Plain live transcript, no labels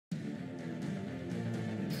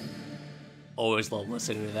Always love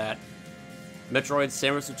listening to that. Metroid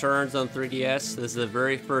Samus Returns on 3DS. This is the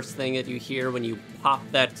very first thing that you hear when you pop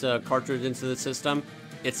that cartridge into the system.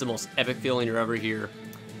 It's the most epic feeling you'll ever hear.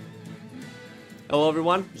 Hello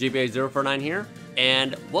everyone, GBA049 here,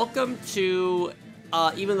 and welcome to,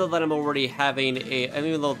 even though that I'm already having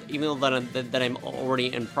even though that I'm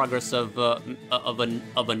already in progress of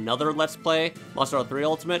another Let's Play, Monster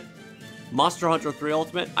Hunter 3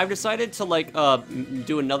 Ultimate, I've decided to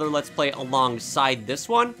do another Let's Play alongside this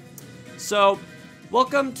one. So,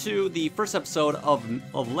 welcome to the first episode of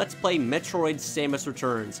Let's Play Metroid Samus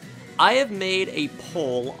Returns. I have made a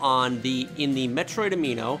poll in the Metroid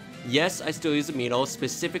Amino. Yes, I still use Amino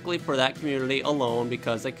specifically for that community alone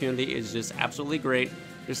because that community is just absolutely great.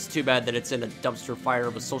 Just too bad that it's in a dumpster fire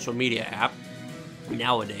of a social media app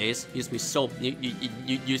nowadays. It used to be so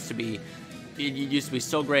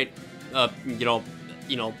so great,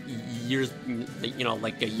 years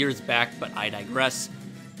back. But I digress.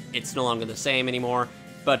 It's no longer the same anymore.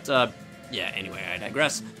 But yeah. Anyway, I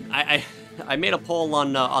digress. I made a poll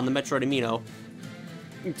on the Metroid Amino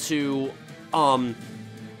to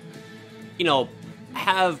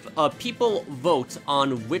have people vote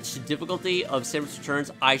on which difficulty of Samus Returns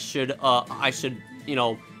I should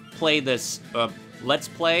play this Let's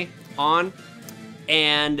Play on,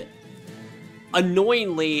 and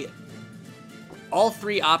annoyingly, all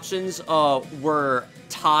three options were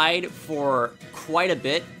tied for quite a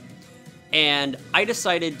bit, and I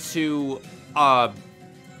decided to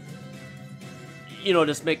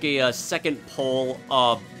just make a second poll.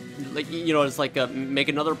 Make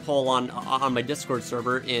another poll on my Discord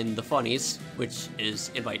server in the Funnies, which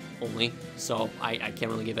is invite only, so I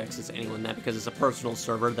can't really give access to anyone in that because it's a personal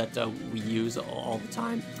server that we use all the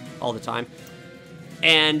time.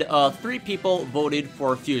 And 3 people voted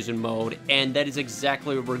for Fusion Mode, and that is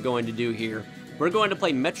exactly what we're going to do here. We're going to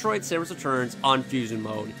play Metroid Samus Returns on Fusion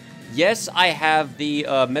Mode. Yes, I have the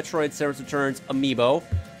Metroid Samus Returns amiibo,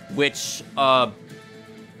 which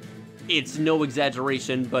it's no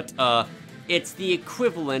exaggeration, but it's the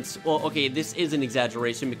equivalent. Well, okay, this is an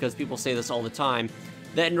exaggeration because people say this all the time,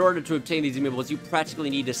 that in order to obtain these amiibos, you practically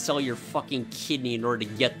need to sell your fucking kidney in order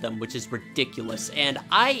to get them, which is ridiculous. And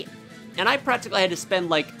I practically had to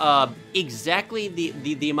spend exactly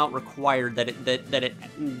the amount required the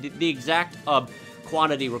exact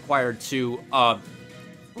quantity required to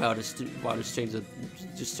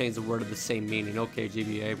just change the word of the same meaning. Okay,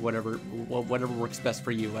 GBA, whatever works best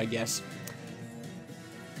for you, I guess.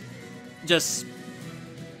 Just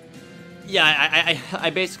yeah, I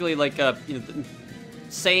basically the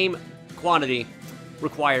same quantity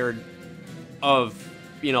required of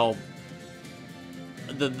the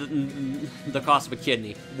cost of a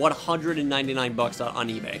kidney, $199 on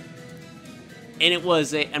eBay, and it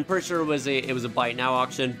was I'm pretty sure it was a buy it now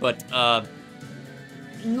auction, but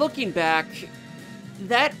looking back,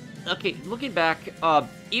 even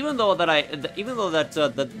though the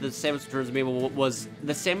Samus Returns amiibo was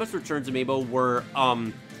the Samus Returns amiibo were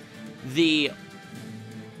I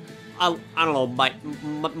don't know,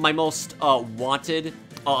 my most wanted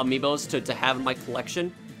amiibos to have in my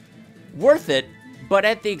collection, worth it, but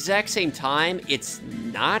at the exact same time, it's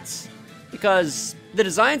not, because the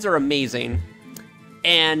designs are amazing.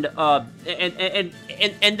 And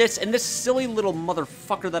this silly little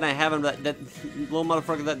motherfucker that I have in that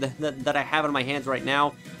I have in my hands right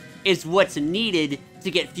now is what's needed to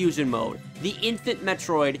get Fusion Mode. The Infant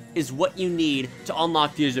Metroid is what you need to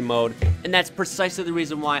unlock Fusion Mode, and that's precisely the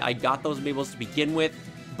reason why I got those amiibos to begin with.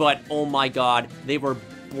 But oh my god, they were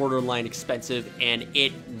borderline expensive, and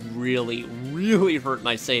it really, really hurt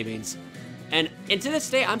my savings. And to this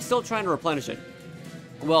day, I'm still trying to replenish it.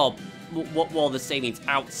 Well, the savings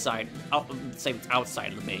outside of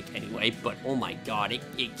the bank anyway, but oh my god, it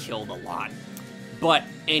killed a lot. But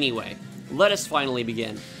anyway, let us finally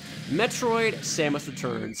begin. Metroid Samus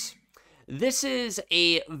Returns. This is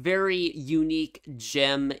a very unique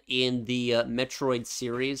gem in the Metroid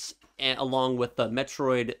series, and along with the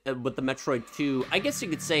Metroid 2, I guess you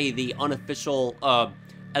could say the unofficial,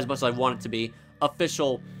 as much as I want it to be,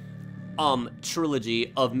 official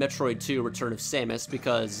trilogy of Metroid 2 Return of Samus,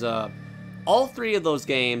 because all 3 of those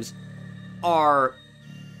games are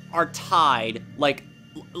tied,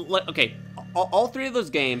 okay, all 3 of those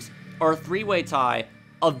games are a 3-way tie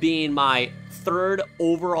of being my 3rd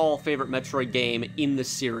overall favorite Metroid game in the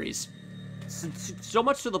series. So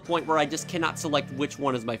much to the point where I just cannot select which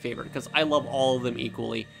one is my favorite, because I love all of them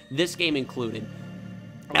equally, this game included.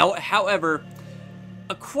 However,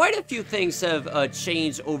 quite a few things have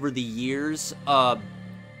changed over the years about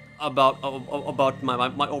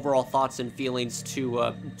my overall thoughts and feelings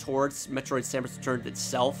towards Metroid Samus Returns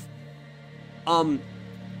itself.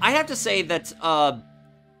 I have to say that,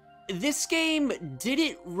 this game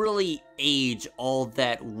didn't really age all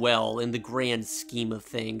that well in the grand scheme of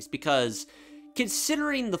things, because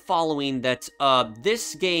considering the following, that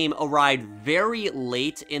this game arrived very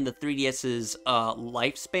late in the 3DS's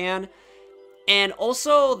lifespan, and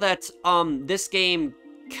also that this game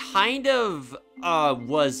kind of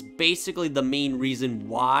was basically the main reason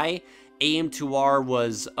why AM2R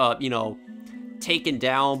was, you know, taken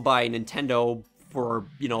down by Nintendo for,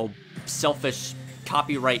 you know, selfish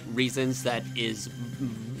copyright reasons that is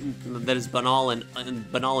banal and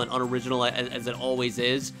unoriginal as it always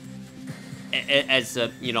is, as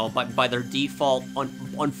you know, by their default,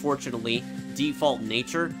 unfortunately, default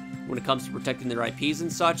nature when it comes to protecting their IPs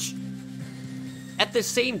and such. At the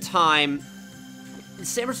same time,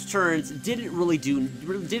 Samus Returns didn't really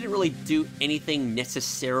do anything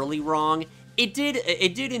necessarily wrong. It did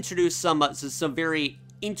introduce some very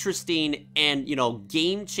interesting and, you know,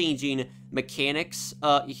 game-changing mechanics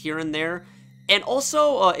here and there, and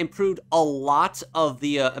also improved a lot of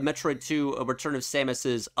the Metroid 2 Return of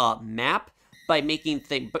Samus's map by making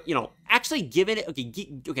things, but, you know, actually giving it,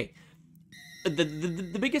 okay,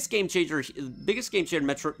 the biggest game changer in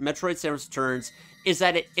Metroid Samus Returns is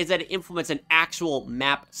that it implements an actual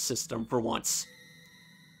map system for once.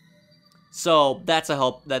 So that's a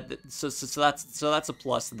help. So that's a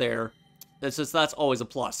plus there. That's always a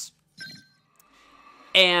plus.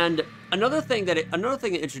 And another thing that it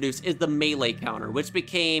introduced is the melee counter, which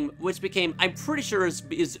became I'm pretty sure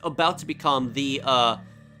is about to become the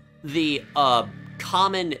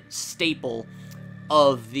common staple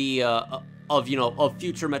of the of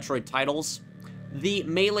future Metroid titles. The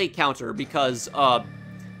melee counter, because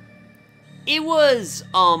it was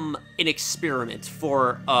an experiment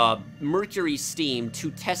for Mercury Steam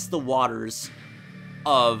to test the waters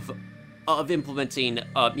of implementing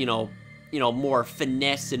more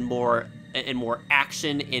finesse and more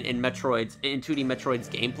action in 2D Metroid's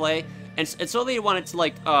gameplay, and so they wanted to,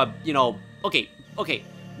 like, okay,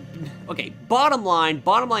 bottom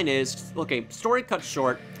line is, okay, story cut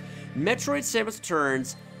short, Metroid Samus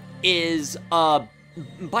Returns is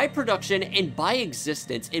by production and by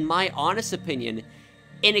existence, in my honest opinion,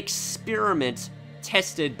 an experiment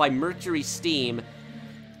tested by Mercury Steam,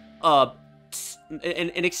 an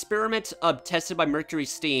experiment tested by Mercury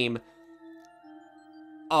Steam,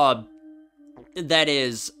 that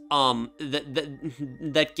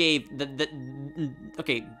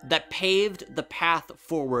paved the path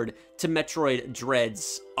forward to Metroid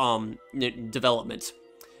Dread's development.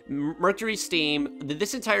 Mercury Steam,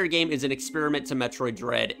 this entire game is an experiment to Metroid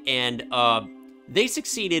Dread, and they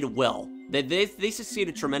succeeded well. They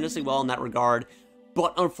succeeded tremendously well in that regard,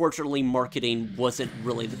 but unfortunately marketing wasn't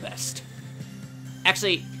really the best.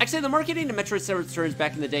 Actually, the marketing to Metroid Samus Returns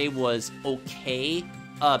back in the day was okay,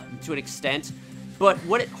 to an extent, but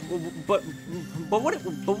what it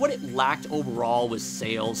lacked overall was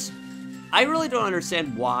sales. I really don't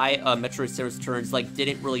understand why Metroid Samus Returns, like,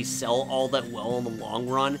 didn't really sell all that well in the long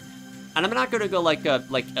run. And I'm not gonna go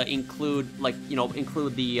include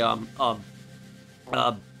the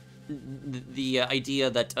idea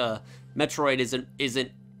that Metroid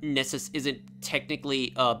isn't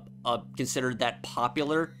technically considered that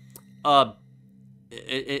popular.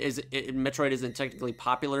 Metroid isn't technically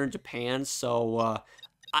popular in Japan, so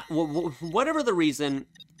whatever the reason,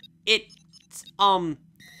 it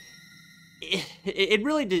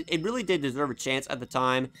really did deserve a chance at the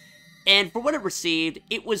time, and for what it received,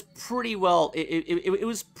 it was pretty well. It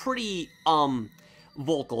was pretty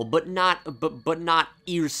vocal, but not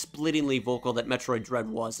ear-splittingly vocal that Metroid Dread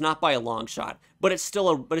was, not by a long shot. But it's still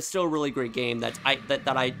a really great game that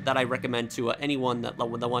I recommend to anyone that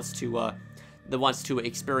wants to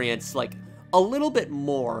experience, like, a little bit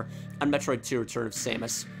more on Metroid 2 Return of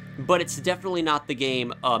Samus. But it's definitely not the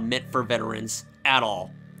game meant for veterans at all.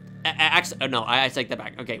 Actually, no, I take that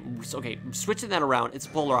back. Okay, switching that around, it's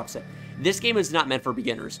polar opposite. This game is not meant for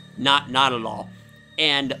beginners, not at all,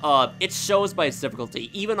 and it shows by its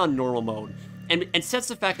difficulty, even on normal mode. And since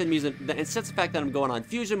the fact that I'm going on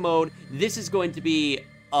fusion mode, this is going to be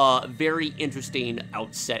a very interesting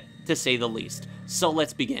outset, to say the least. So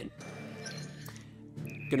let's begin.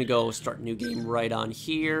 Gonna go start a new game right on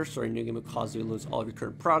here. Starting a new game will cause you to lose all of your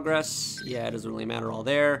current progress. Yeah, it doesn't really matter all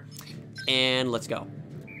there. And let's go.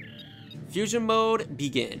 Fusion mode,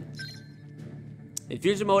 begin. In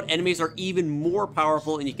fusion mode, enemies are even more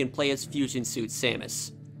powerful, and you can play as Fusion Suit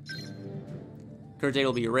Samus. Current date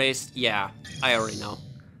will be erased. Yeah, I already know.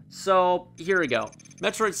 So, here we go.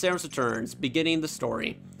 Metroid Samus Returns, beginning the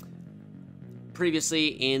story. previously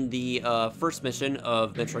in the first mission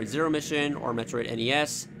of Metroid Zero Mission or Metroid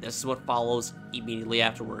NES, this is what follows immediately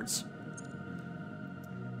afterwards.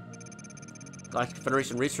 Galactic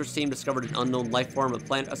Federation research team discovered an unknown life form of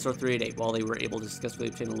planet SR388 while they were able to successfully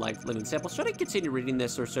obtain a live living sample. Should I continue reading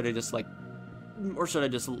this, or should I just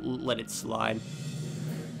let it slide?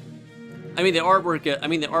 I mean, the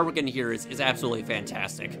artwork in here is absolutely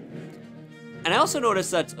fantastic. And I also noticed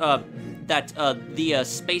that the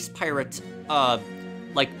space pirate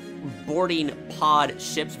like boarding pod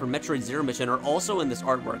ships for Metroid Zero Mission are also in this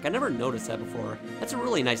artwork. I never noticed that before. That's a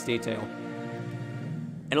really nice detail.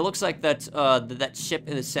 And it looks like that that ship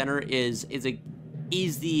in the center is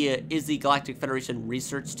the Galactic Federation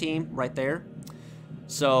research team right there.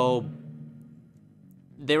 So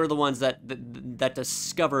they were the ones that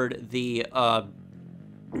discovered the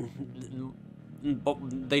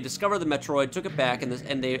they discovered the Metroid, took it back,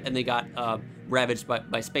 and they got ravaged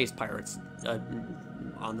by space pirates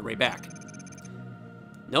on the way back.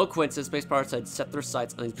 No coincidence, space pirates had set their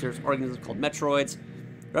sights on these mysterious organisms called Metroids.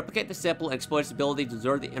 Replicate the sample and exploit its ability to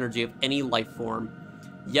absorb the energy of any life form.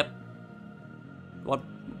 Yep. Well,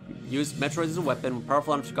 use Metroids as a weapon,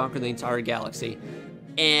 powerful enough to conquer the entire galaxy.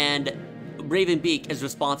 And Raven Beak is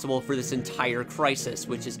responsible for this entire crisis,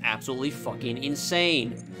 which is absolutely fucking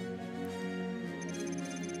insane.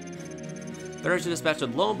 Federation dispatched a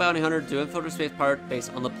lone bounty hunter to infiltrate space pirate base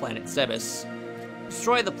on the planet Zebes.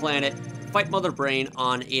 Destroy the planet. Fight Mother Brain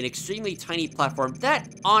on an extremely tiny platform. That,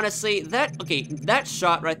 honestly, that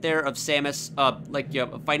shot right there of Samus,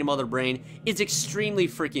 fighting Mother Brain is extremely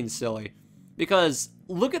freaking silly. Because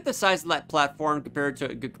look at the size of that platform compared to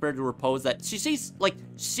her pose. That she's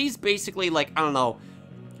basically like, I don't know.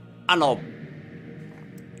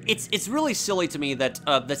 It's really silly to me that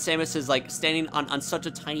that Samus is like standing on such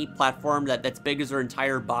a tiny platform that's big as her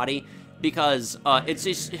entire body. Because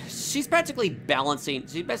she's practically balancing.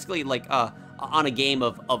 She's basically like on a game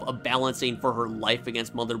of balancing for her life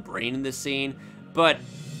against Mother Brain in this scene, but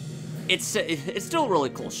it's still a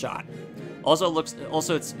really cool shot. Also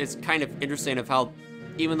it's kind of interesting of how,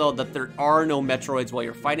 even though that there are no Metroids while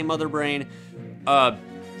you're fighting Mother Brain,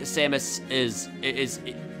 Samus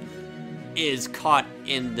is caught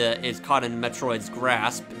in Metroid's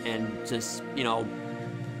grasp and just, you know.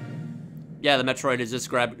 Yeah, the Metroid is just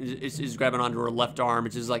grabbing onto her left arm.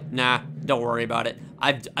 It's just like, nah, don't worry about it.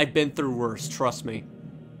 I've been through worse, trust me.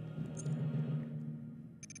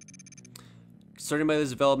 Concerning by these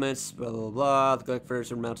developments, blah blah blah. The Galactic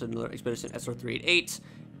Federation mounted another expedition SR388,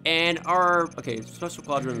 and our special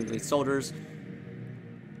quadrant of the soldiers,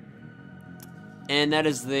 and that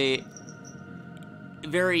is the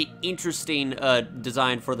very interesting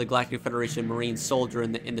design for the Galactic Federation Marine soldier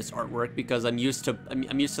in this artwork, because I'm used to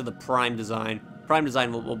the Prime design. Prime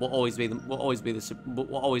design will always be the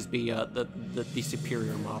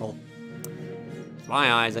superior model.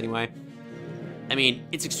 My eyes, anyway. I mean,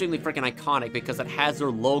 it's extremely freaking iconic because it has their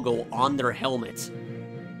logo on their helmet.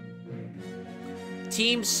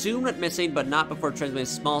 Team soon went missing, but not before transmitting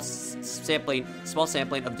small sampling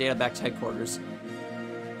of data back to headquarters.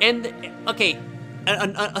 And okay.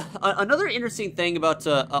 Another interesting thing about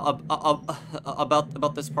this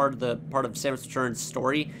part of Samus Returns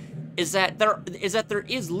story is that there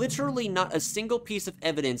is literally not a single piece of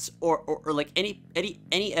evidence or like any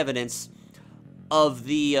evidence of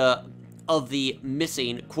the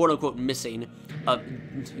missing, quote unquote missing,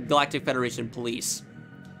 Galactic Federation police.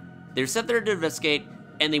 They were sent there to investigate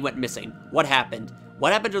and they went missing. What happened?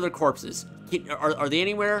 What happened to their corpses? Are they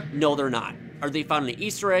anywhere? No, they're not. Are they found an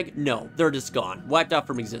Easter egg? No, they're just gone. Wiped out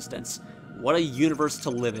from existence. What a universe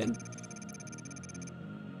to live in.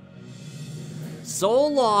 So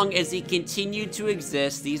long as he continued to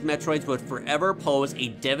exist, these Metroids would forever pose a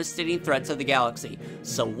devastating threat to the galaxy.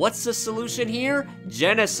 So what's the solution here?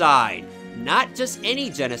 Genocide. Not just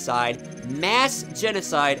any genocide, mass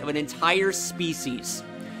genocide of an entire species.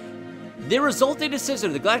 The resulting decision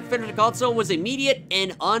of the Galactic Federation Council was immediate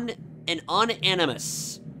and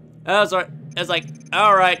unanimous. It's like,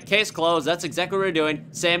 all right, case closed. That's exactly what we're doing.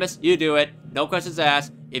 Samus, you do it. No questions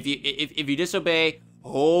asked. If you disobey,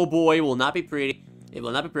 oh boy, it will not be pretty. It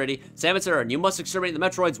will not be pretty. Samus Aran, you must exterminate the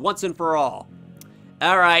Metroids once and for all.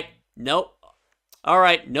 All right, nope. All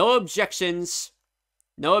right, no objections.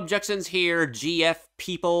 No objections here, GF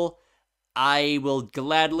people. I will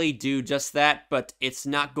gladly do just that, but it's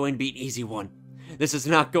not going to be an easy one. This is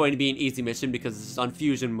not going to be an easy mission because this is on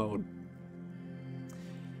fusion mode.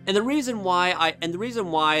 And the reason why I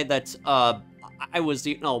was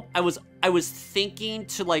thinking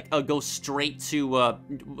to like go straight to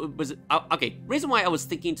reason why I was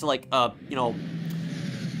thinking to like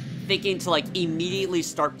thinking to, like, immediately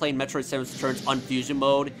start playing Metroid Samus Returns on Fusion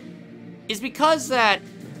Mode is because that,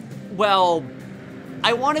 well,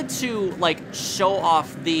 I wanted to, like, show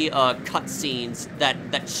off the cutscenes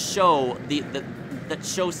that show that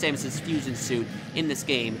show Samus's fusion suit in this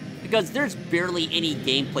game, because there's barely any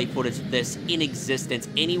gameplay footage of this in existence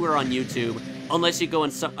anywhere on YouTube, unless you go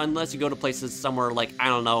to places somewhere like, I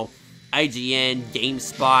don't know, IGN,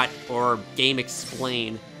 GameSpot, or Game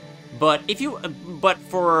Explain. But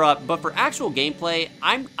for actual gameplay,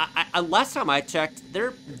 last time I checked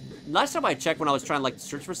when I was trying to, like,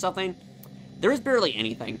 search for something, there is barely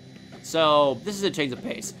anything. So this is a change of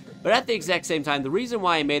pace. But at the exact same time, the reason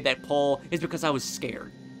why I made that poll is because I was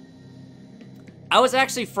scared. I was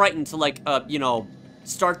actually frightened to, like, you know,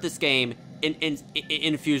 start this game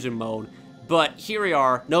in fusion mode. But here we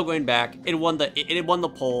are, no going back. It won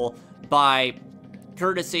the poll by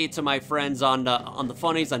courtesy to my friends on the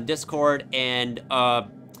funnies on Discord, and I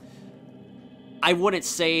wouldn't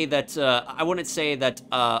say that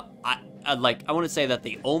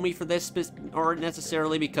they owe me for this, or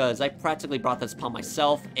necessarily, because I practically brought this upon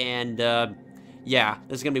myself, and yeah,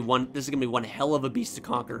 this is gonna be one hell of a beast to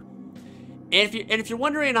conquer. And if you're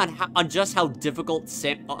wondering on just how difficult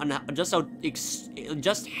fusion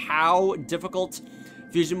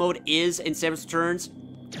mode is in Samus Returns,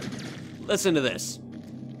 listen to this.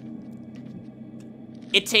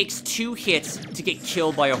 It takes 2 hits to get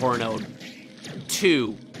killed by a Hornode.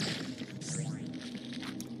 2.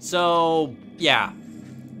 So, yeah.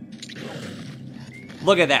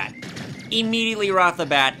 Look at that. Immediately right off the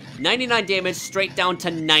bat, 99 damage straight down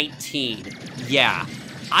to 19. Yeah.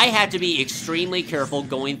 I had to be extremely careful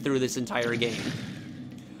going through this entire game.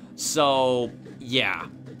 So, yeah.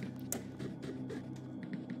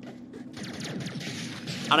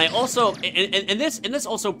 And I also, and this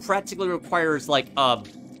also practically requires, like,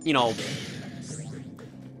 you know,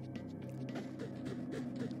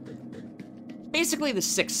 basically the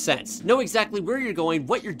sixth sense. Know exactly where you're going,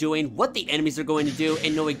 what you're doing, what the enemies are going to do,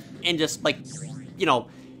 and just, like, you know,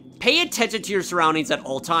 pay attention to your surroundings at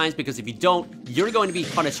all times, because if you don't, you're going to be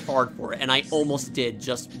punished hard for it, and I almost did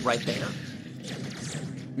just right there.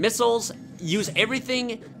 Missiles, use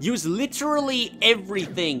everything, use literally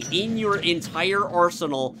everything in your entire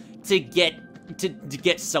arsenal to get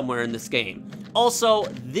somewhere in this game. Also,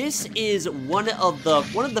 this is one of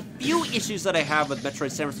the few issues that I have with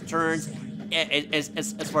Metroid Samus Returns,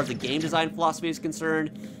 as far as the game design philosophy is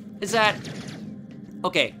concerned, is that,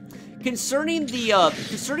 okay, concerning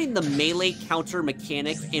the melee counter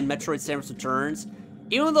mechanic in Metroid Samus Returns,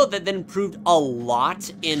 even though that improved a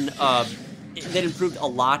lot in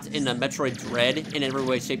Metroid Dread in every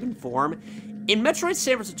way, shape, and form, in Metroid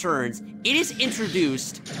Samus Returns, it is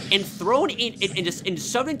introduced and thrown in and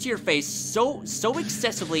shoved into your face so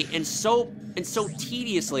excessively and so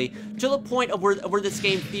tediously, to the point of where this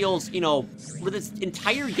game feels, you know, where this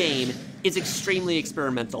entire game is extremely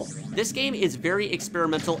experimental. This game is very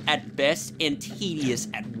experimental at best and tedious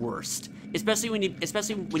at worst, especially when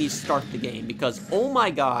you start the game, because oh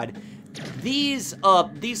my god, these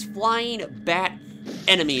flying bat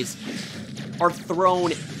enemies are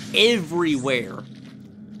thrown everywhere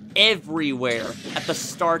at the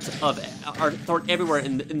start of it, are thrown everywhere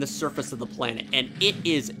in the surface of the planet, and it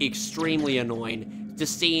is extremely annoying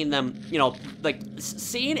just seeing them, you know, like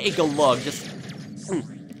seeing a Galug,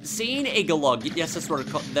 yes, that's what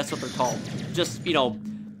they're called, just, you know,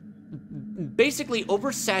 basically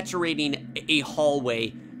oversaturating a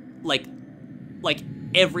hallway, like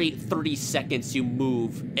every 30 seconds you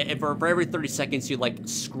move, for every 30 seconds you, like,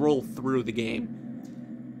 scroll through the game.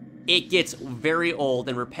 It gets very old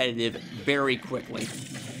and repetitive very quickly.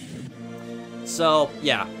 So,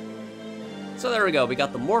 yeah. So there we go, we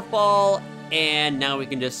got the Morph Ball, and now we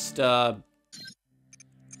can just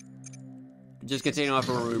continue on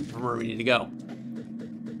from where we need to go.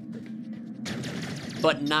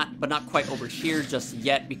 But not quite over here just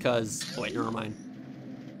yet, because, oh wait, never mind.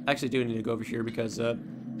 I actually do need to go over here because some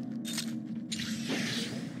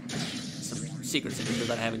secrets in here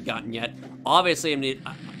that I haven't gotten yet. Obviously,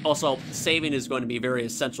 also saving is going to be very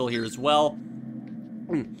essential here as well.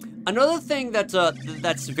 Another thing that's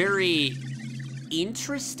very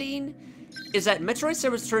interesting is that Metroid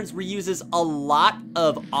Samus Returns reuses a lot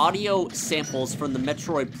of audio samples from the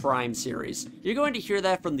Metroid Prime series. You're going to hear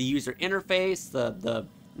that from the user interface, the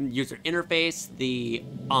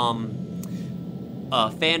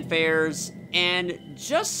fanfares, and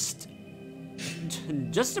just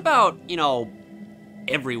about, you know,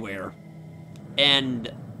 everywhere.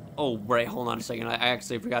 And oh right, hold on a second, I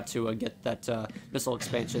actually forgot to get that missile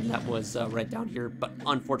expansion that was right down here, but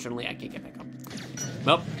unfortunately I can't get back up.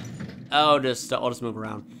 Nope. I'll just move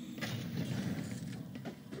around.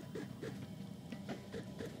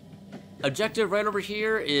 Objective right over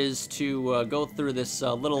here is to go through this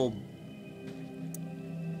little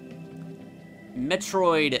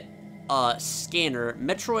Metroid scanner,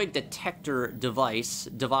 Metroid detector device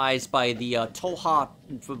devised by the Toha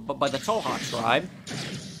tribe,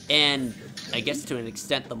 and I guess to an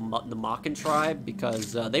extent the Makan tribe,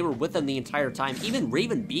 because they were with them the entire time. Even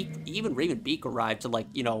Raven Beak arrived to, like,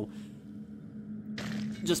 you know,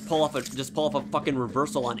 just pull off a fucking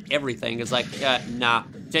reversal on everything. It's like, nah,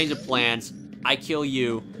 change of plans. I kill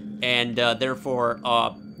you, and therefore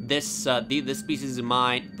this species is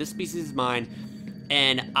mine. This species is mine,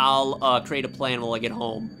 and I'll create a plan while I get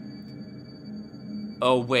home.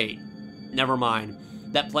 Oh wait, never mind.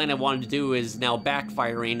 That plan I wanted to do is now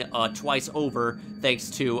backfiring twice over,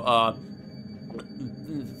 thanks to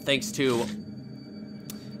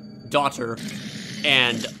daughter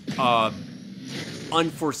and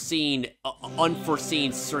unforeseen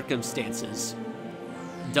circumstances,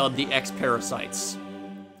 dubbed the X-Parasites.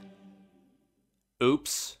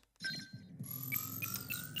 Oops.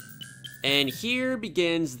 And here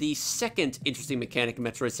begins the second interesting mechanic in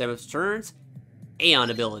Metroid Samus Returns: Aeon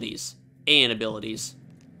abilities.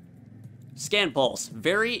 Scan pulse,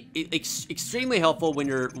 very extremely helpful when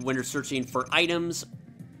you're searching for items,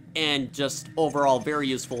 and just overall very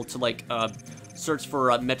useful to, like, search for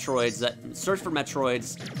Metroids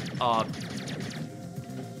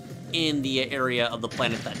in the area of the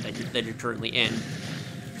planet that you're currently in.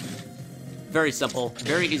 Very simple,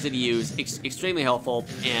 very easy to use, extremely helpful,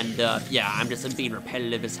 and yeah, I'm just being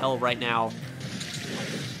repetitive as hell right now.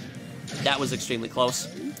 That was extremely close.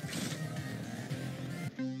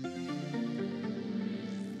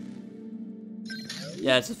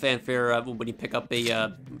 Yeah, it's a fanfare when you pick up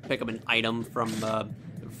an item from the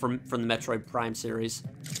Metroid Prime series.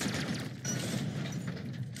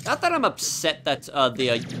 Not that I'm upset that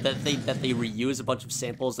they reuse a bunch of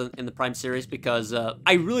samples in the Prime series, because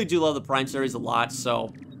I really do love the Prime series a lot,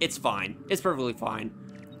 so it's fine. It's perfectly fine.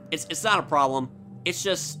 It's not a problem. It's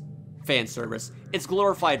just fan service. It's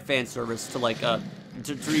glorified fan service to, like, to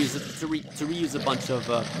reuse a bunch of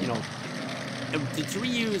you know, to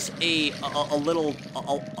reuse a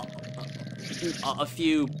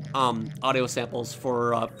few audio samples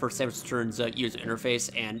for Samus Returns user interface,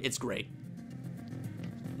 and it's great.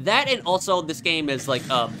 That, and also this game is like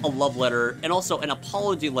a love letter and also an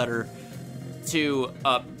apology letter to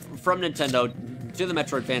from Nintendo to the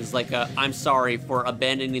Metroid fans. Like, I'm sorry for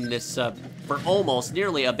abandoning this, for almost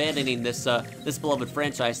nearly abandoning this this beloved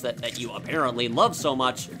franchise that you apparently love so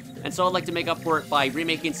much. And so I'd like to make up for it by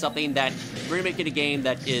remaking a game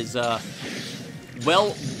that is,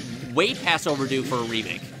 well, way past overdue for a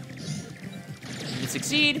remake. Did it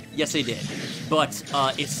succeed? Yes, they did. But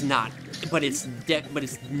it's not. But it's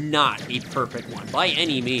not a perfect one by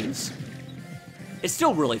any means. It's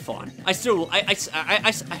still really fun. I still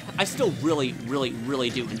really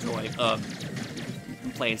do enjoy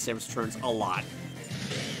playing Samus Returns a lot.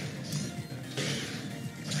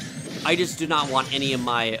 I just do not want any of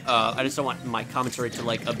my I just don't want my commentary to,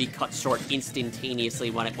 like, be cut short instantaneously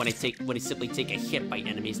when I simply take a hit by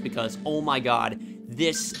enemies, because oh my god,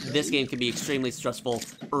 this game can be extremely stressful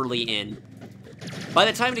early in. By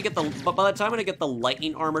the time I get the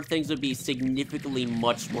lightning armor, things would be significantly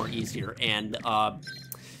much more easier and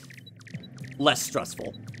less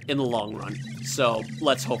stressful in the long run. So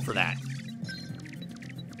let's hope for that.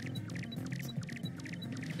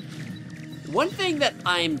 One thing that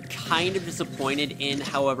I'm kind of disappointed in,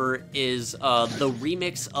 however, is the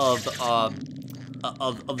remix of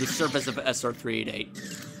the surface of SR388.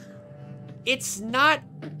 It's not.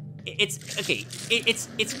 It's okay. It's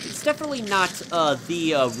definitely not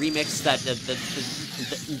the remix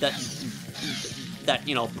that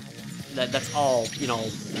you know, that's all, you know,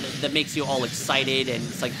 that makes you all excited and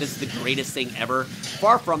it's like this is the greatest thing ever.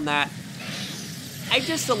 Far from that. I'm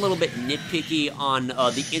just a little bit nitpicky on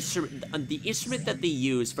the instrument that they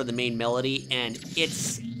use for the main melody, and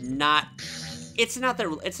it's not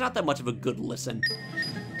that much of a good listen.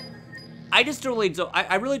 I just really don't.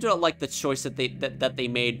 I really don't like the choice that they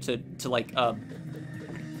made to like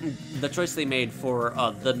the choice they made for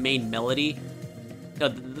the main melody.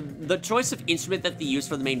 The choice of instrument that they use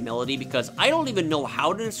for the main melody, because I don't even know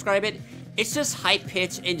how to describe it. It's just high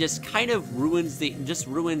pitch and just kind of ruins the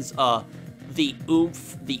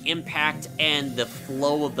oomph, the impact, and the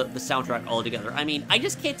flow of the soundtrack altogether. I mean, I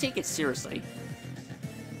just can't take it seriously.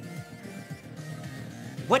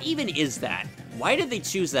 What even is that? Why did they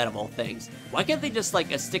choose that of all things? Why can't they just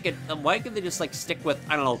like stick it? Why can't they just like stick with,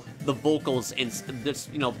 I don't know, the vocals and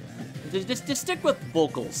just, you know, just stick with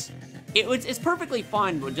vocals? It's perfectly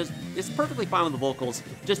fine. It's perfectly fine with the vocals.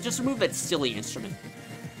 Just remove that silly instrument.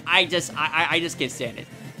 I just can't stand it.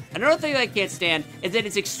 Another thing that I can't stand is that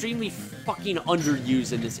it's extremely fucking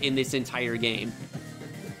underused in this entire game.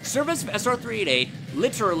 Surface of SR388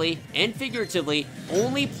 literally and figuratively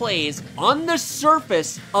only plays on the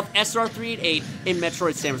surface of SR388 in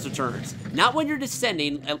Metroid Samus Returns. Not when you're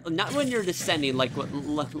descending, not when you're descending like you're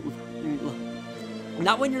in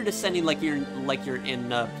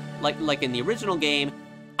like in the original game.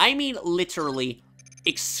 I mean literally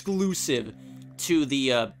exclusive to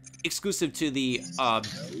the surface of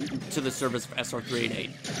SR388.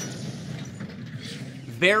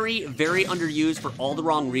 Very, very underused for all the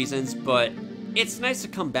wrong reasons, but it's nice to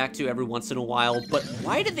come back to every once in a while. But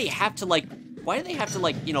why do they have to like,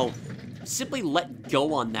 you know, simply let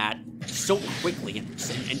go on that so quickly and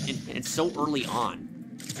so early on?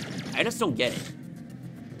 I just don't get it.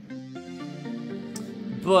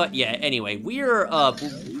 But yeah, anyway, we've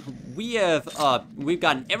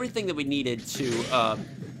gotten everything that we needed to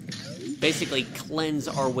basically cleanse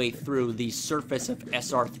our way through the surface of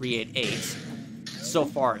SR388. So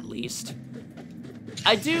far, at least.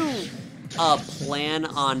 I do plan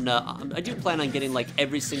on getting like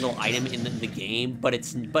every single item in the game, but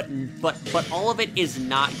all of it is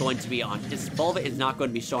not going to be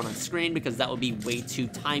shown on screen because that would be way too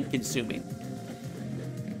time consuming.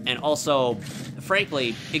 And also,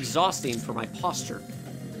 frankly, exhausting for my posture.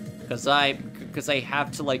 Because I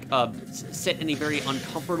have to like sit in a very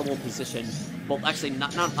uncomfortable position. Well, actually,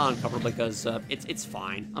 not uncomfortable because it's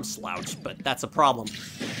fine. I'm slouched, but that's a problem.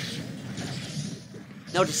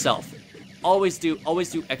 Note to self: always do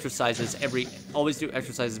exercises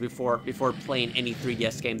before playing any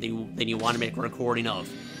 3DS game that you want to make a recording of.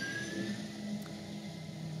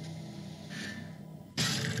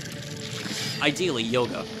 Ideally,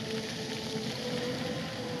 yoga.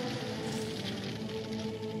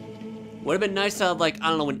 Would have been nice to have, like,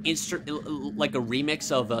 I don't know, like a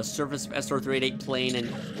remix of Surface of SR388 playing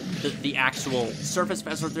and the actual Surface of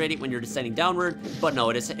SR388 when you're descending downward, but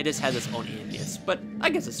no, it just has its own ambience, but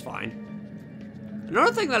I guess it's fine.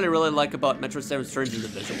 Another thing that I really like about Metroid Samus Returns is the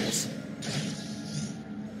visuals.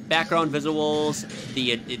 Background visuals,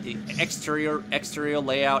 the exterior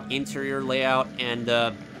layout, interior layout, and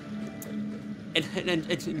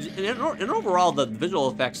overall, the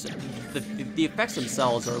visual effects, the effects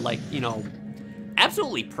themselves are like, you know,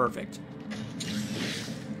 absolutely perfect.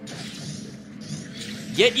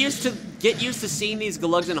 Get used to seeing these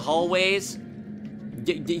glugs in hallways.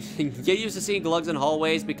 Get used to seeing glugs in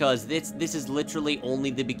hallways because this is literally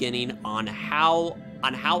only the beginning on how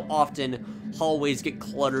often hallways get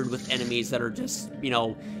cluttered with enemies that are just, you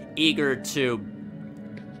know, eager to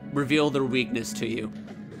reveal their weakness to you.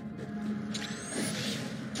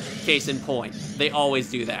 Case in point, they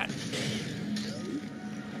always do that.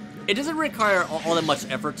 It doesn't require all that much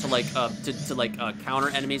effort to like counter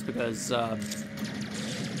enemies because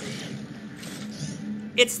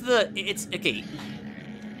it's the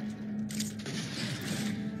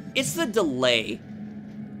delay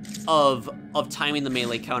of timing the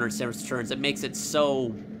melee counter in Samus Returns that makes it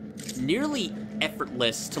so nearly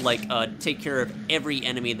effortless to like take care of every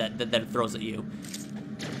enemy that it throws at you.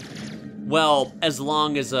 Well, as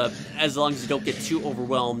long as you don't get too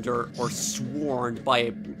overwhelmed or swarmed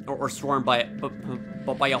by a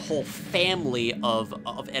whole family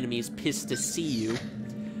of enemies pissed to see you,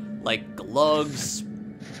 like glugs,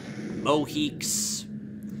 mohiks,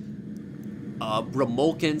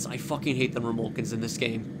 remolkins. I fucking hate the remolkins in this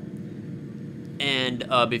game. And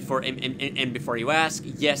before you ask,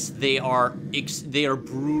 yes, they are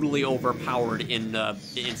brutally overpowered in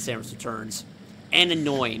Samus Returns, and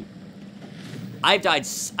annoying. I've died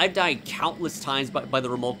countless times by the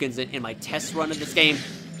remolkins in my test run of this game.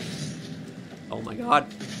 Oh my god.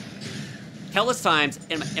 Countless times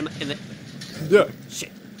in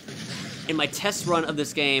my test run of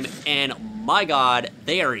this game, and my god,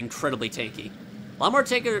 they are incredibly tanky.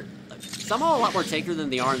 Somehow a lot more tankier than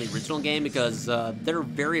they are in the original game because they're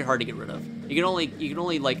very hard to get rid of. You can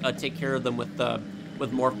only like take care of them with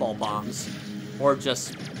morph ball bombs, or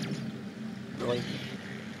just really.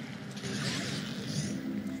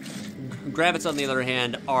 Gravits, on the other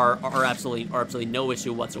hand, are absolutely no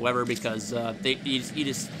issue whatsoever because you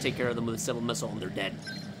just take care of them with a simple missile and they're dead.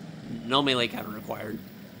 No melee counter required.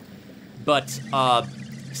 But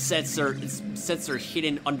since they're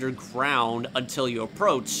hidden underground until you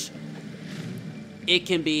approach, it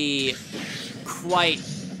can be quite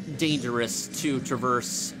dangerous to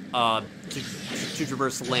traverse land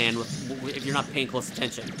if you're not paying close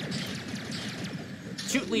attention.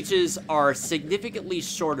 Shoot leeches are significantly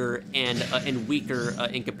shorter and weaker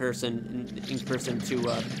in comparison to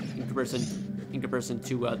the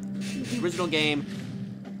original game,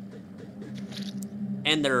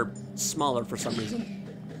 And they're smaller for some reason.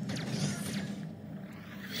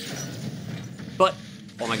 But,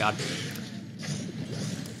 oh my god.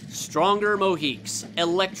 Stronger Mohiques.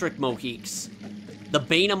 Electric Mohiques. The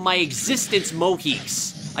bane of my existence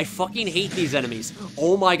Mohiques. I fucking hate these enemies.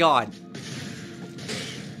 Oh my god.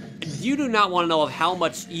 You do not want to know of how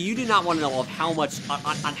much. You do not want to know of how much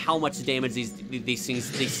on how much damage these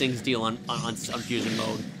things deal on fusion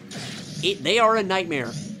mode. They are a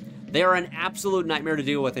nightmare. They are an absolute nightmare to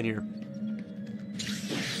deal with in here.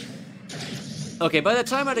 Okay, by the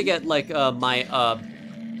time I get like oh my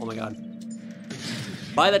god.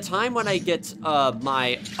 By the time when I get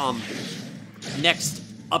my next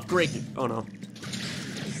upgrade, oh no.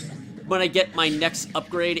 When I get my next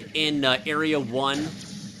upgrade in Area 1,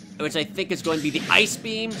 which I think is going to be the Ice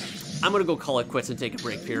Beam, I'm gonna go call it quits and take a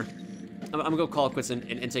break here. I'm gonna go call it quits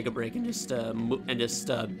and take a break and just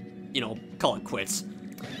you know, call it quits.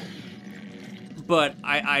 But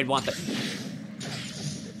I want that.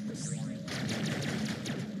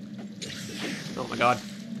 Oh my god.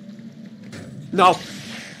 No!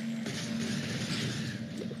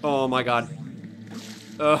 Oh my god.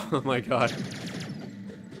 Oh my god.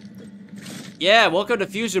 Yeah, welcome to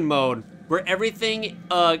fusion mode, where everything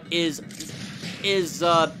is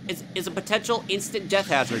a potential instant death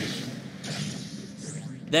hazard.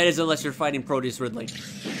 That is, unless you're fighting Proteus Ridley.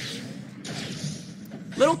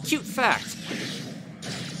 Little cute fact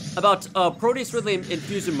about Proteus Ridley in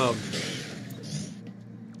fusion mode.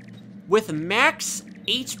 With max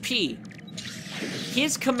HP,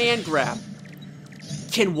 his command grab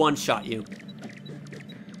can one-shot you.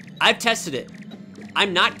 I've tested it.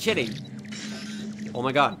 I'm not kidding. Oh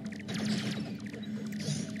my god.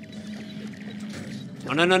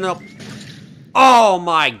 No, no, no, no. Oh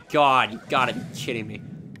my god, you gotta be kidding me.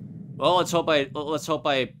 Well, let's hope I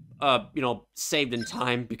you know, saved in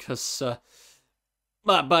time because,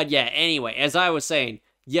 but yeah, anyway, as I was saying,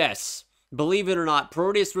 yes, believe it or not,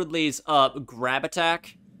 Proteus Ridley's, grab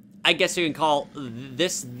attack, I guess you can call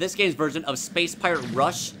this game's version of Space Pirate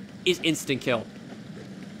Rush, is instant kill.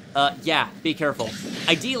 Yeah, be careful.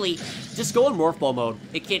 Ideally, just go in Morph Ball mode.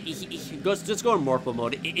 It can't, just go in Morph Ball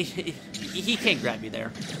mode. He can't grab you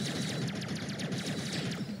there.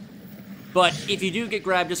 But if you do get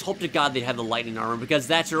grabbed, just hope to God they have the lightning armor, because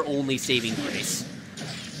that's your only saving grace.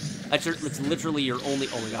 That's literally your only,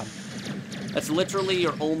 oh my god. That's literally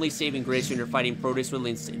your only saving grace when you're fighting Proteus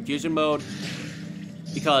Ridley in fusion mode.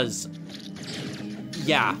 Because,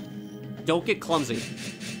 yeah, don't get clumsy.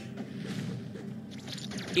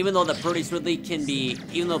 Even though the Proteus Ridley can be,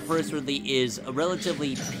 even though Proteus Ridley is a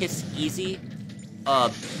relatively piss easy,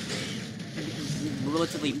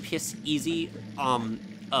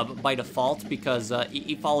 by default, because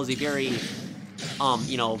he follows a very,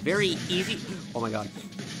 you know, very easy, oh my god,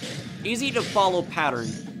 easy to follow pattern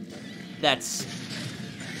that's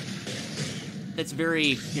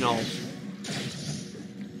very, you know,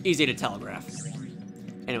 easy to telegraph.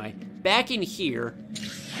 Anyway, back in here,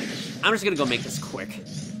 I'm just gonna go make this quick.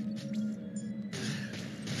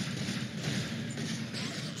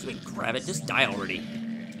 Just wait, grab it, just die already.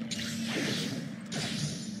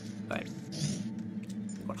 Alright.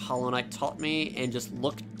 What Hollow Knight taught me, and just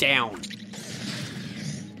look down.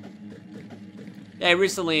 Yeah, I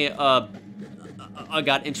recently, I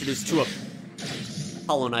got introduced to a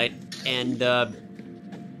Hollow Knight, and,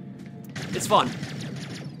 it's fun.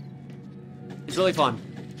 It's really fun.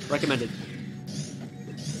 Recommended.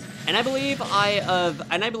 And I believe I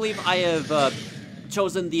have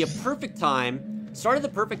chosen the perfect time, started the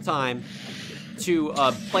perfect time to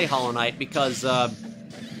play Hollow Knight, because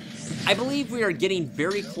I believe we are getting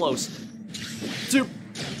very close to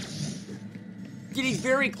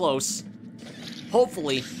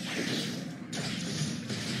hopefully,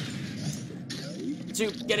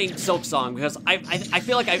 to getting Silk Song, because I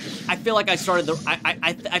feel like I started the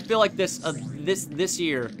I feel like this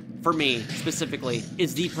year for me specifically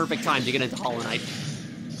is the perfect time to get into Hollow Knight.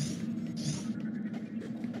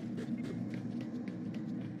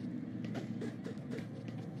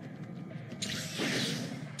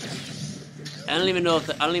 I don't even know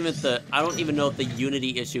if the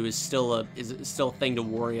Unity issue is still a thing to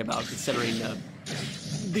worry about, considering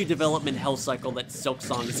the development hell cycle that Silk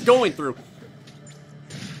Song is going through.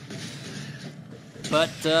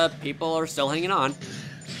 But people are still hanging on,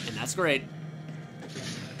 and that's great.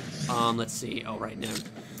 Let's see. Oh, right now.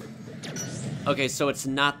 Okay, so it's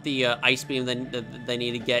not the Ice Beam that they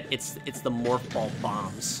need to get. It's the Morph Ball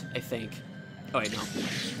bombs, I think. Oh wait, no.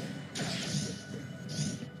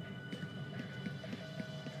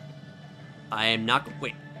 I am not.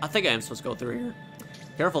 Wait, I think I am supposed to go through here.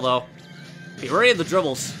 Careful though. Be wary of the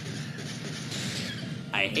dribbles.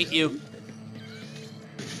 I hate you.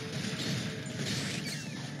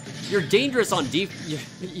 You're dangerous on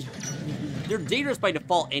you're dangerous by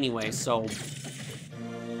default anyway, so...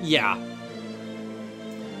 yeah.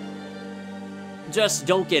 Just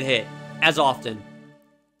don't get hit as often.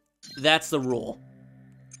 That's the rule.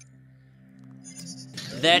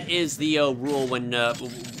 That is the rule when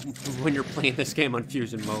you're playing this game on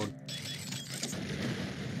fusion mode.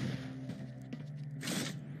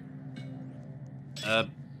 Oh,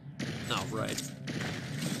 right.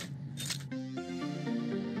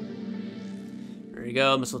 There you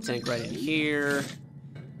go, missile tank right in here.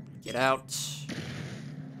 Get out.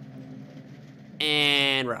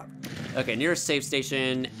 And we're out. Okay, nearest save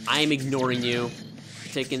station. I'm ignoring you.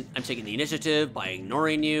 I'm taking the initiative by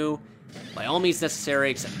ignoring you. By all means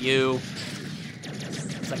necessary, except you.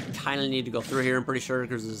 So I kind of need to go through here, I'm pretty sure,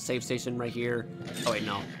 because there's a save station right here. Oh, wait,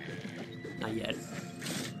 no. Not yet.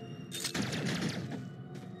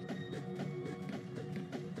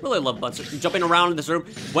 Really love jumping around in this room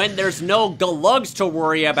when there's no glugs to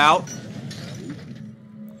worry about.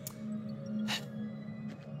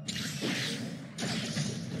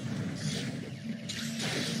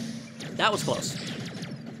 That was close.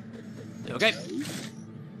 Okay.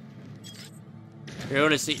 You're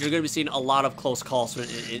gonna be seeing a lot of close calls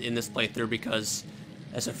in this playthrough because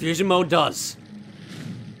that's what fusion mode does.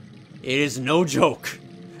 It is no joke.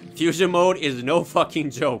 Fusion mode is no fucking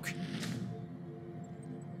joke.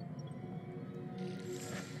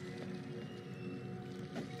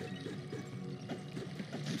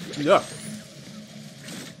 Yeah.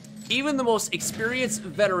 Even the most experienced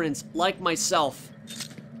veterans like myself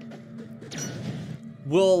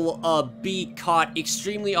will be caught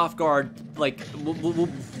extremely off guard, like,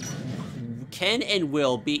 can and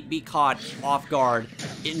will be caught off guard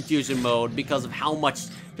in fusion mode because of how much,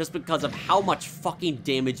 just because of how much fucking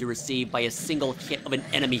damage you receive by a single hit of an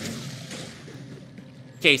enemy.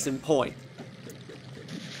 Case in point.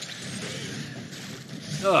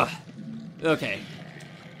 Ugh. Okay.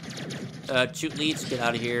 Shoot leads, get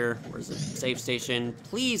out of here. Where's the save station?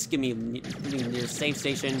 Please give me near save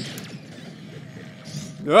station.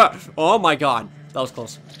 Ugh. Oh my god. That was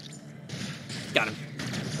close. Got him.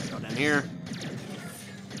 Go down here.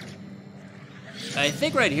 I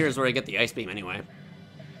think right here is where I get the ice beam anyway.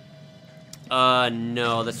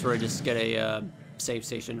 No, that's where I just get a, save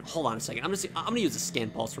station. Hold on a second. I'm gonna use the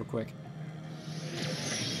scan pulse real quick.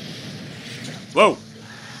 Whoa!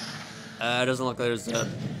 It doesn't look like there's a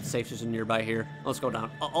safe station nearby here. Let's go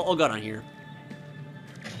down. I'll go down here.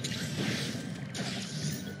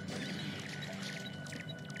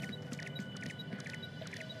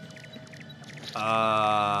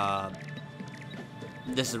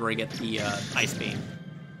 This is where I get the ice beam.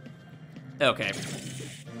 Okay.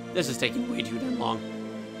 This is taking way too damn long.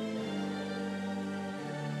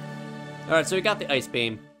 Alright, so we got the ice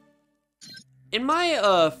beam. In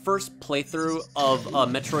my first playthrough of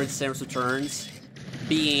Metroid Samus Returns,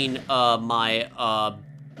 being my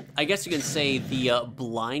I guess you can say the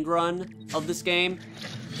blind run of this game,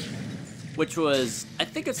 which was, I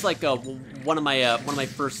think it's like one of my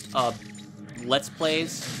first Let's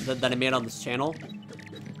Plays that I made on this channel.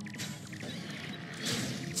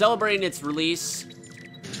 Celebrating its release.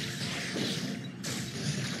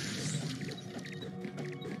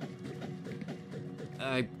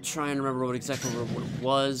 I'm trying to remember what it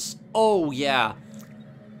was. Oh, yeah.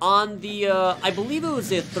 On the, I believe it was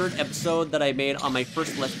the third episode that I made on my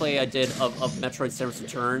first Let's Play I did of Metroid Samus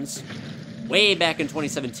Returns. Way back in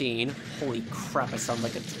 2017. Holy crap, I sound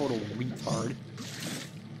like a total retard.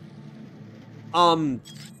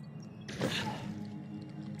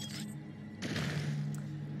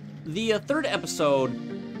 The third episode,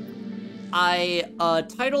 I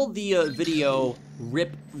titled the video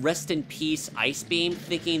Rest in Peace Ice Beam,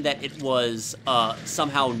 thinking that it was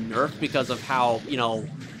somehow nerfed because of how, you know,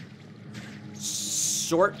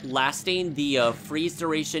 short-lasting the freeze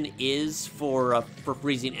duration is for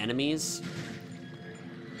freezing enemies.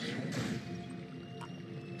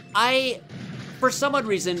 I, for some odd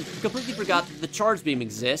reason, completely forgot that the charge beam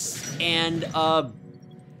exists, and I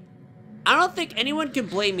don't think anyone can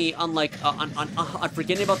blame me on like on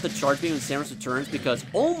forgetting about the charge beam in Samus Returns, because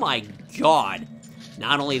oh my god,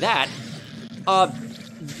 not only that,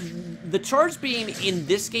 the charge beam in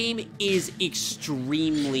this game is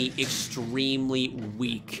extremely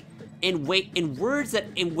weak in words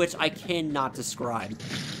in which I cannot describe.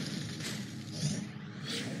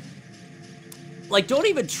 Like, don't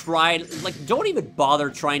even bother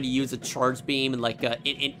trying to use a charge beam in like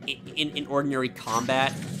in ordinary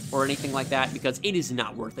combat or anything like that, because it is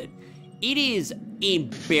not worth it. It is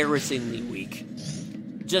embarrassingly weak.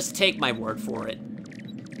 Just take my word for it.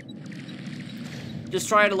 Just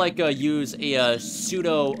try to, like, use a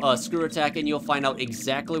pseudo screw attack, and you'll find out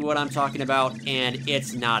exactly what I'm talking about, and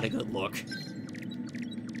it's not a good look.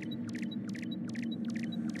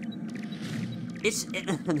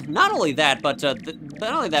 Not only that, but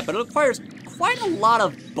it requires quite a lot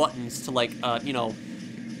of buttons to, like, you know,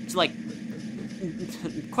 to, like,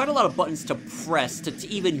 quite a lot of buttons to press to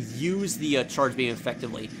even use the charge beam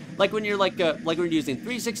effectively. Like when you're when you're using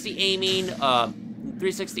 360 aiming,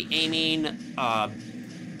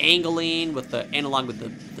 angling with the analog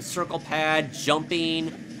with the circle pad,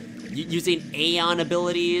 jumping, using Aeon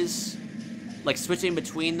abilities, like switching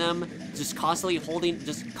between them, just constantly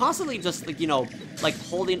like, you know, like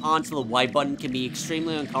holding onto the Y button can be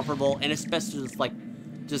extremely uncomfortable, and it's best to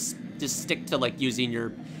just stick to like using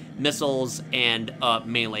your missiles and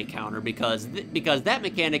melee counter, because that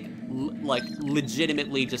mechanic like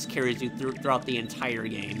legitimately just carries you throughout the entire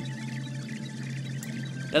game.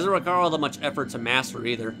 Doesn't require all that much effort to master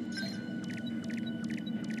either.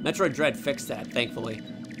 Metroid Dread fixed that, thankfully.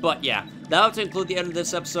 But yeah, that'll have to include the end of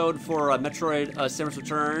this episode for Metroid Samus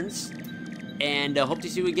Returns. And hope to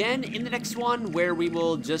see you again in the next one, where we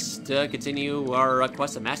will just continue our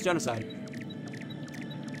quest of mass genocide.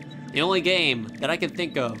 The only game that I can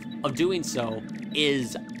think of doing so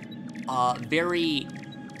is very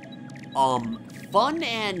fun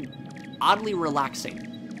and oddly relaxing.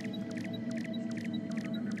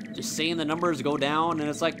 Just seeing the numbers go down, and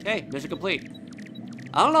it's like, hey, mission complete.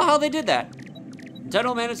 I don't know how they did that.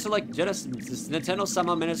 Nintendo managed to Nintendo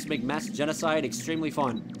somehow managed to make mass genocide extremely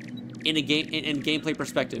fun in a game in gameplay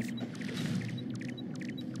perspective.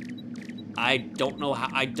 I don't know how.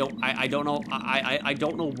 I don't know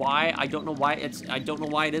why. I don't know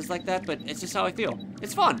why it is like that, but it's just how I feel.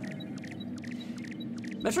 It's fun.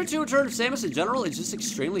 Metroid 2 Return of Samus in general is just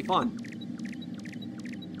extremely fun.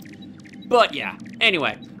 But yeah,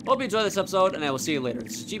 anyway, hope you enjoyed this episode, and I will see you later.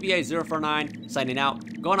 This is GBA049 signing out,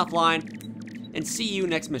 going offline, and see you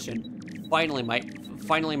next mission. Finally, my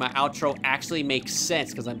outro actually makes sense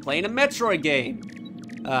because I'm playing a Metroid game.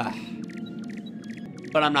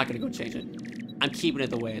 But I'm not gonna go change it. I'm keeping it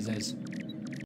the way it is.